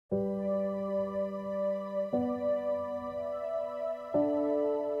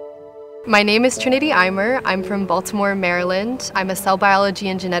My name is Trinity Eimer. I'm from Baltimore, Maryland. I'm a cell biology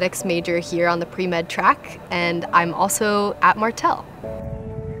and genetics major here on the pre-med track, and I'm also at Martell.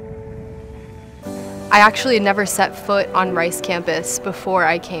 I actually never set foot on Rice campus before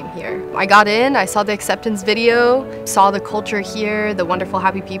I came here. I got in, I saw the acceptance video, saw the culture here, the wonderful,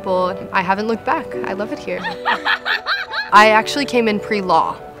 happy people. I haven't looked back. I love it here. I actually came in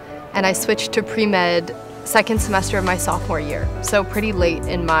pre-law, and I switched to pre-med second semester of my sophomore year, so pretty late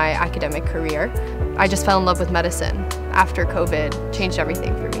in my academic career. I just fell in love with medicine after COVID changed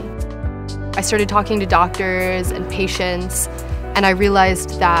everything for me. I started talking to doctors and patients, and I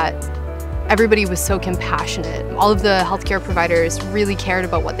realized that everybody was so compassionate. All of the healthcare providers really cared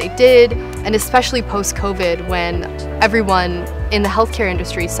about what they did, and especially post-COVID when everyone in the healthcare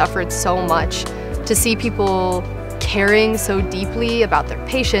industry suffered so much, to see people caring so deeply about their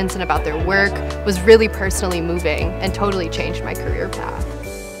patients and about their work was really personally moving and totally changed my career path.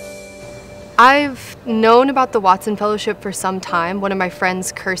 I've known about the Watson Fellowship for some time. One of my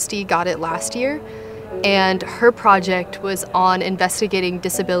friends, Kirsty, got it last year, and her project was on investigating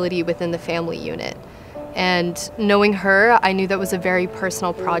disability within the family unit. And knowing her, I knew that was a very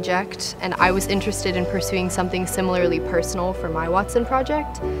personal project, and I was interested in pursuing something similarly personal for my Watson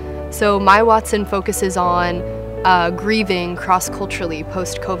project. So my Watson focuses on grieving cross-culturally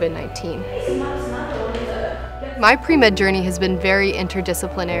post-COVID-19. My pre-med journey has been very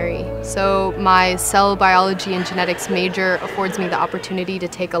interdisciplinary. So my cell biology and genetics major affords me the opportunity to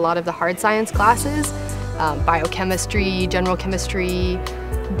take a lot of the hard science classes, biochemistry, general chemistry,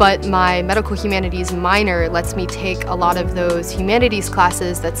 but my medical humanities minor lets me take a lot of those humanities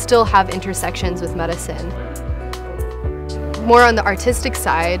classes that still have intersections with medicine. More on the artistic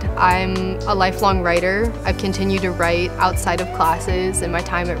side, I'm a lifelong writer. I've continued to write outside of classes in my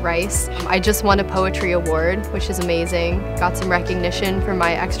time at Rice. I just won a poetry award, which is amazing. Got some recognition for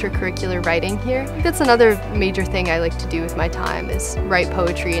my extracurricular writing here. That's another major thing I like to do with my time is write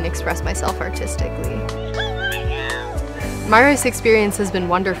poetry and express myself artistically. My Rice experience has been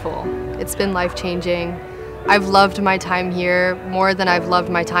wonderful. It's been life-changing. I've loved my time here more than I've loved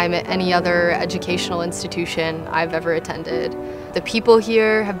my time at any other educational institution I've ever attended. The people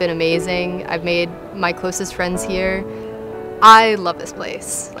here have been amazing. I've made my closest friends here. I love this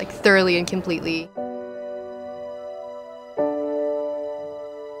place, like thoroughly and completely.